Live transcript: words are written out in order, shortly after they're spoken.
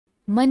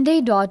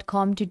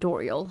Monday.com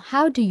tutorial,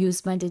 how to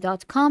use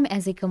Monday.com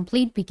as a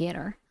complete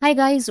beginner. Hi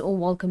guys,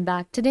 welcome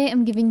back. Today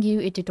I'm giving you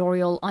a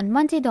tutorial on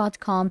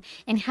Monday.com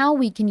and how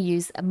we can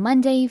use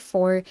Monday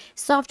for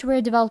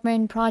software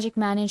development, project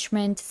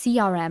management,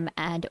 CRM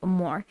and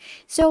more.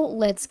 So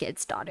let's get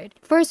started.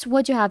 First,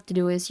 what you have to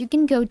do is you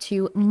can go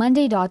to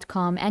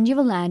Monday.com and you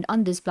will land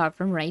on this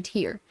platform right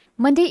here.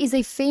 Monday is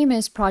a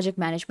famous project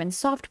management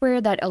software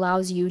that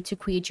allows you to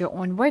create your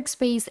own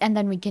workspace, and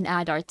then we can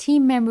add our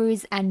team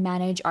members and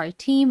manage our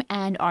team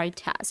and our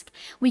task.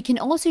 We can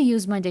also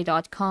use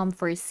Monday.com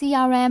for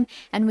CRM,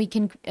 and we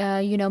can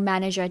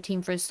manage our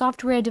team for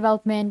software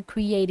development,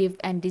 creative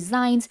and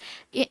designs.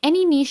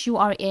 Any niche you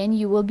are in,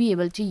 you will be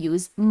able to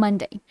use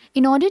Monday.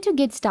 In order to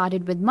get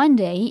started with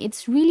Monday,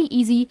 it's really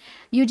easy.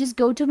 You just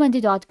go to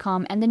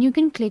Monday.com and then you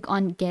can click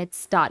on Get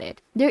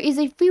Started. There is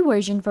a free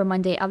version for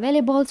Monday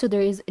available, so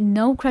there is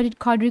no credit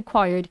card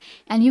required,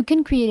 and you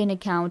can create an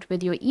account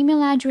with your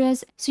email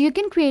address. So you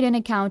can create an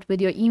account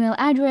with your email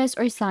address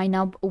or sign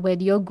up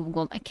with your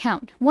Google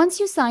account.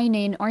 Once you sign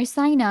in or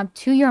sign up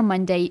to your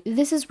Monday,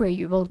 this is where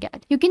you will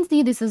get. You can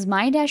see this is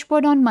my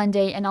dashboard on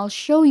Monday, and I'll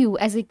show you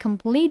as a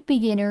complete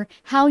beginner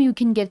how you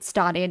can get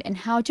started and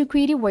how to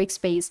create a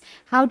workspace,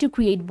 how to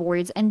create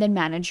boards, and then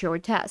manage your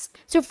tasks.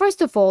 So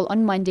first of all,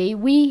 on Monday,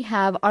 we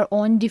have our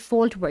own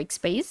default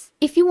workspace.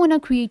 If you want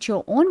to create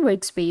your own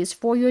workspace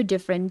for your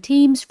different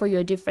teams, for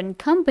your different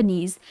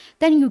companies,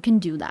 then you can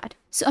do that.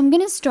 So I'm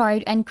going to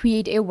start and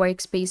create a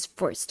workspace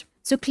first.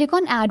 So click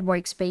on Add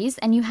Workspace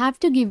and you have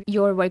to give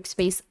your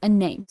workspace a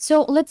name.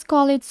 So let's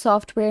call it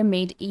Software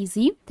Made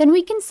Easy. Then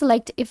we can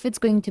select if it's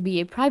going to be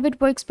a private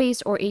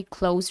workspace or a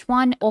closed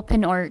one,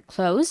 open or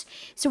closed.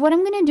 So what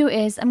I'm going to do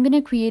is I'm going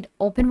to create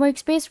open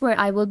workspace where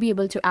I will be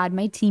able to add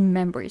my team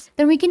members.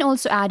 Then we can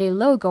also add a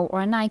logo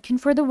or an icon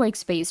for the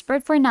workspace.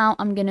 But for now,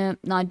 I'm going to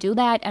not do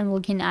that and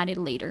we can add it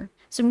later.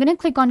 So I'm going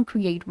to click on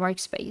Create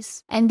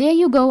Workspace. And there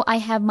you go, I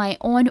have my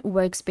own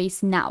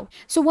workspace now.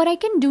 So what I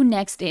can do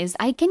next is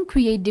I can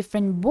create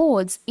different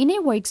boards in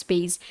a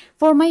workspace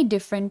for my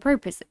different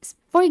purposes.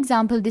 For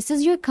example, this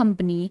is your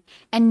company,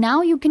 and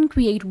now you can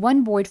create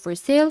one board for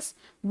sales,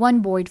 one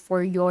board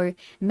for your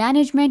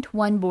management,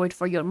 one board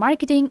for your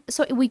marketing.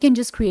 So we can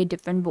just create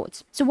different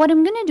boards. So what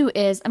I'm going to do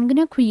is I'm going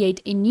to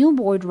create a new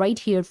board right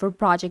here for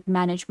project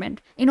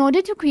management. In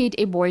order to create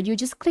a board, you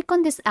just click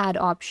on this add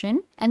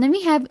option, and then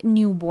we have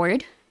new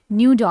board,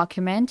 new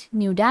document,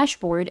 new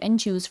dashboard, and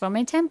choose from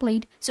a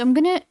template. So I'm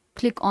going to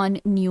click on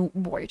new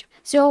board.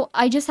 So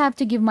I just have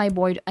to give my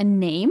board a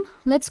name.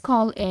 Let's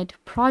call it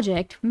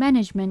project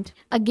management.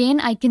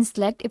 Again, I can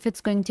select if it's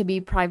going to be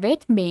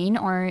private, main,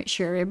 or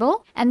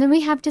shareable. And then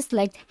we have to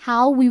select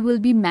how we will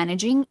be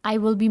managing. I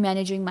will be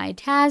managing my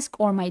task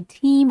or my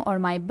team or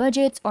my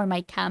budgets or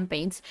my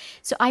campaigns.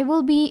 So I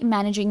will be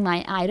managing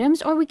my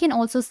items, or we can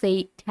also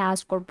say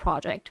task or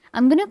project.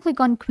 I'm going to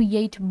click on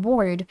create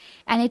board,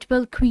 and it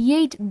will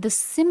create the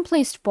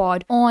simplest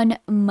board on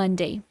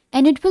Monday.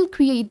 And it will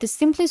create the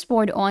simplest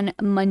board on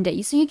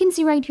Monday. So you can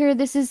see right here,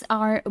 this is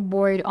our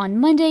board on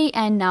Monday,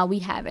 and now we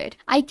have it.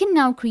 I can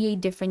now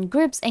create different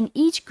groups, and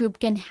each group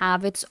can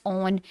have its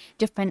own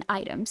different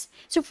items.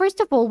 So first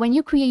of all, when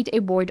you create a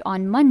board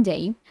on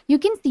Monday, you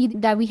can see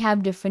that we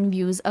have different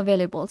views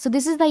available. So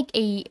this is like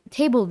a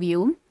table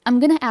view. I'm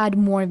going to add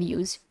more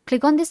views.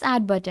 Click on this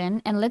add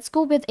button and let's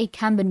go with a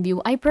Kanban view.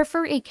 I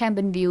prefer a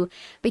Kanban view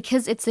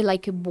because it's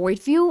like a board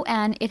view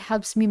and it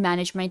helps me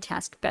manage my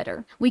task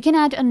better. We can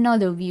add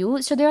another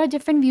view. So there are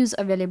different views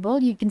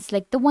available. You can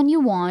select the one you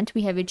want.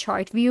 We have a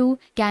chart view,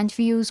 Gantt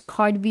views,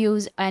 card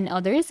views, and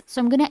others. So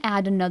I'm going to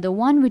add another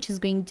one, which is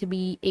going to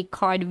be a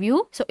card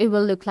view. So it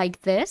will look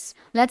like this.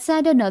 Let's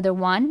add another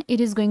one. It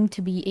is going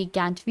to be a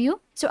Gantt view.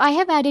 So I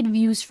have added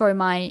views for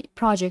my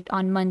project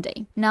on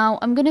Monday. Now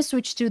I'm going to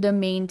switch to the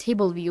main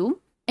table view.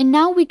 And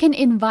now we can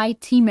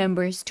invite team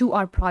members to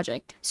our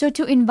project. So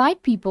to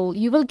invite people,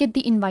 you will get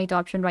the invite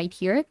option right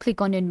here.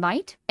 Click on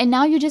invite. And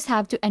now you just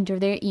have to enter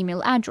their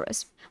email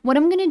address. What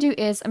I'm going to do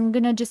is I'm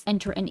going to just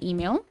enter an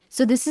email.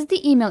 So this is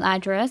the email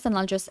address, and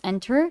I'll just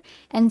enter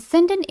and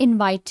send an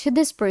invite to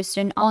this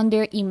person on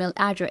their email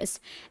address.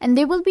 And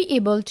they will be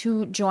able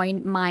to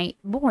join my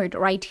board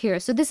right here.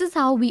 So this is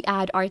how we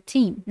add our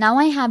team. Now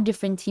I have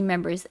different team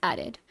members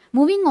added.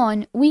 Moving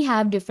on, we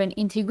have different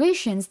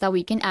integrations that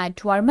we can add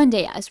to our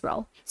Monday as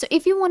well. So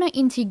if you want to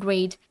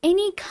integrate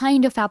any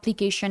kind of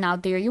application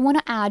out there, you want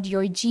to add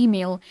your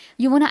Gmail,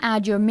 you want to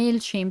add your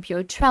MailChimp,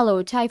 your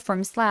Trello,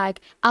 Typeform, Slack,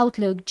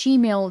 Outlook,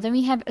 Gmail, then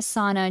we have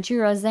Asana,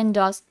 Jira,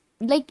 Zendesk,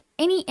 like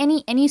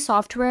any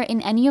software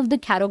in any of the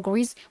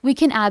categories, we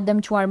can add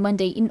them to our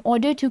Monday in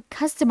order to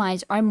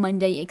customize our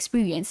Monday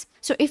experience.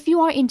 So if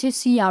you are into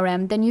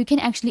CRM, then you can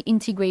actually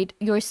integrate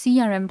your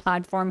CRM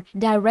platform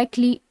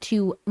directly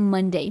to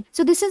Monday.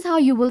 So this is how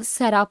you will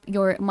set up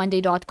your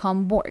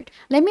Monday.com board.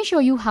 Let me show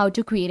you how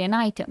to create an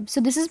item. So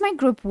this is my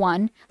group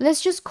 1.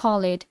 Let's just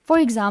call it, for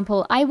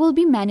example, I will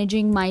be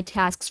managing my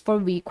tasks for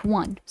week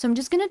 1. So I'm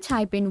just going to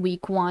type in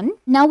week 1.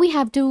 Now we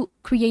have to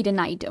create an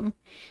item.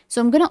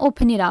 So I'm going to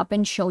open it up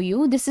and show you.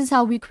 This is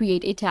how we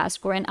create a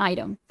task or an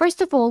item.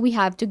 First of all, we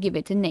have to give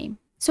it a name.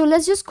 So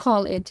let's just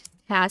call it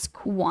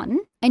task 1.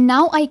 And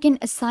now I can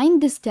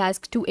assign this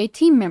task to a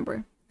team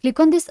member. Click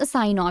on this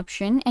assign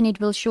option and it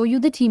will show you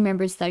the team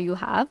members that you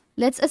have.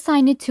 Let's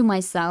assign it to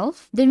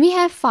myself. Then we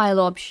have file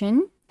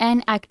option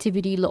and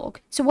activity log.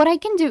 So what I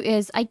can do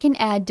is I can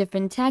add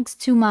different tags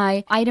to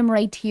my item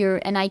right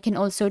here, and I can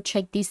also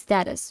check the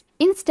status.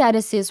 In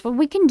statuses, what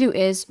we can do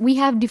is we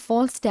have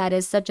default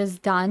status such as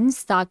done,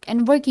 stuck,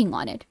 and working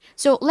on it.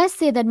 So let's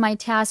say that my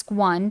task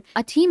 1,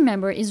 a team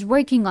member is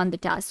working on the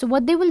task. So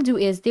what they will do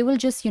is they will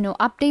just,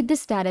 update the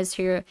status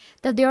here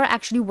that they are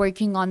actually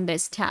working on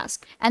this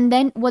task. And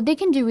then what they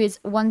can do is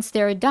once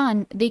they're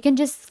done, they can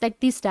just select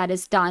the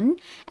status done,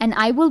 and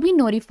I will be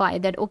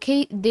notified that,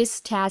 okay,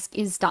 this task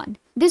is done.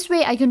 This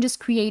way I can just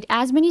create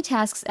as many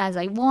tasks as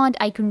I want.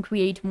 I can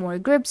create more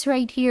groups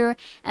right here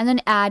and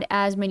then add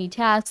as many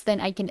tasks. Then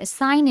I can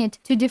assign it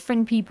to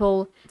different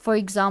people. For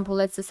example,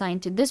 let's assign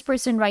to this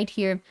person right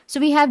here.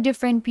 So we have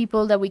different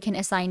people that we can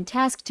assign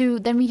tasks to.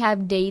 Then we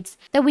have dates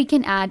that we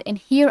can add, and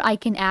here I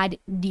can add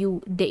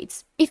due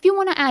dates. If you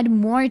want to add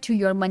more to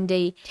your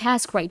Monday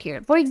task right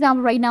here, for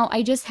example, right now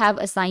I just have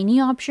assignee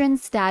option,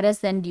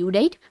 status, and due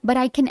date, but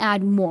I can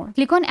add more.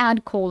 Click on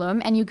add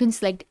column and you can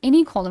select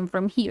any column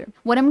from here.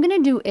 What I'm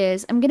going to do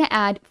is I'm going to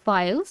add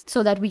files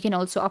so that we can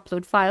also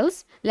upload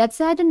files. Let's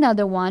add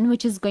another one,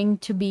 which is going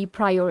to be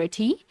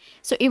priority.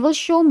 So it will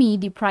show me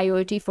the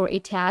priority for a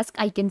task.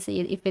 I can say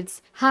if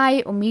it's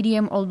high or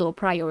medium or low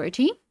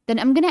priority. Then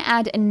I'm going to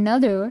add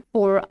another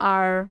for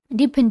our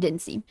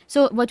dependency.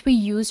 So what we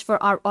use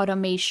for our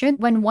automation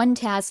when one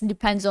task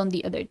depends on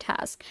the other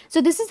task. So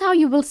this is how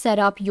you will set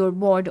up your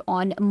board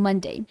on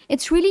Monday.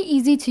 It's really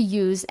easy to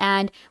use,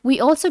 and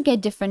we also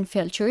get different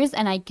filters,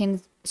 and I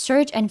can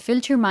search and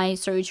filter my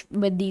search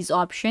with these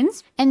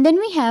options. And then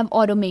we have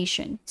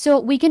automation. So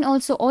we can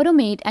also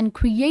automate and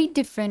create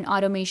different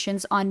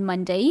automations on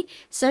Monday,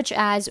 such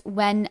as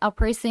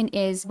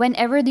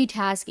whenever the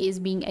task is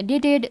being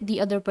edited, the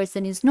other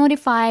person is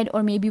notified,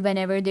 or maybe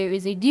whenever there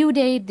is a due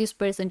date, this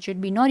person should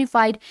be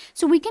notified.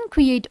 So we can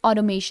create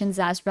automations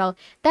as well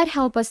that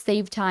help us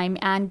save time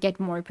and get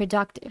more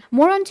productive.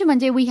 More onto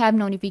Monday, we have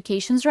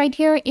notifications right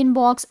here,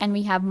 inbox, and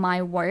we have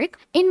my work.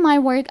 In my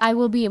work, I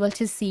will be able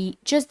to see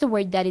just the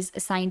work that is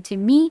assigned to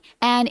me.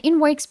 And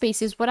in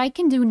workspaces, what I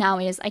can do now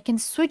is I can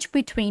switch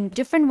between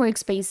different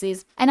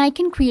workspaces, and I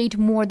can create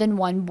more than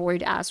one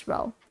board as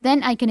well.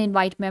 Then I can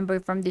invite member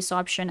from this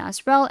option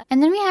as well.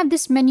 And then we have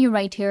this menu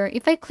right here.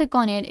 If I click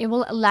on it, it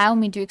will allow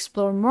me to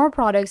explore more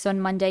products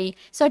on Monday,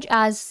 such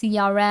as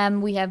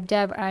CRM, we have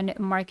dev and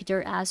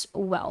marketer as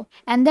well.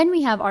 And then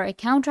we have our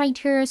account right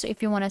here. So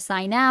if you want to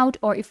sign out,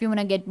 or if you want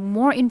to get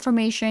more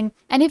information,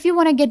 and if you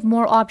want to get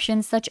more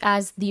options such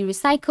as the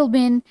recycle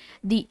bin,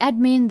 the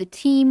admin, the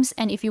teams,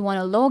 and if you want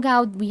to log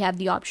out, we have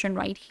the option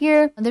right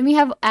here. And then we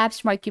have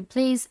apps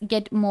marketplace,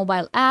 get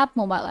mobile app.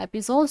 Mobile app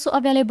is also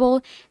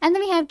available. And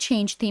then we have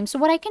change theme. So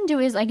what I can do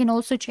is I can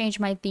also change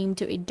my theme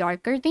to a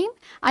darker theme.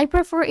 I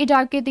prefer a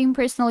darker theme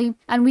personally,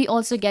 and we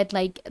also get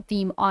like a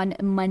theme on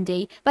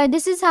Monday. But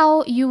this is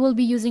how you will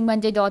be using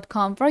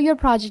monday.com for your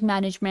project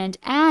management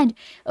and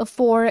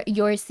for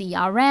your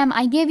CRM.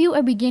 I gave you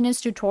a beginner's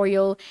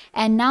tutorial,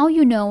 and now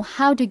you know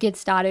how to get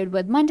started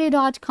with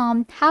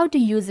monday.com, how to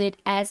use it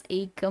as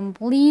a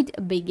complete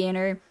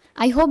beginner.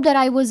 I hope that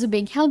I was a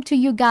big help to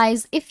you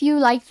guys. If you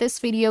like this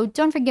video,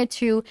 don't forget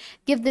to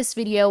give this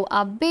video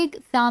a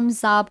big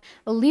thumbs up,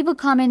 leave a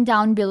comment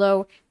down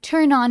below,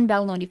 turn on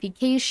bell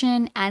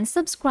notification, and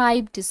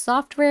subscribe to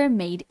Software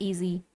Made Easy.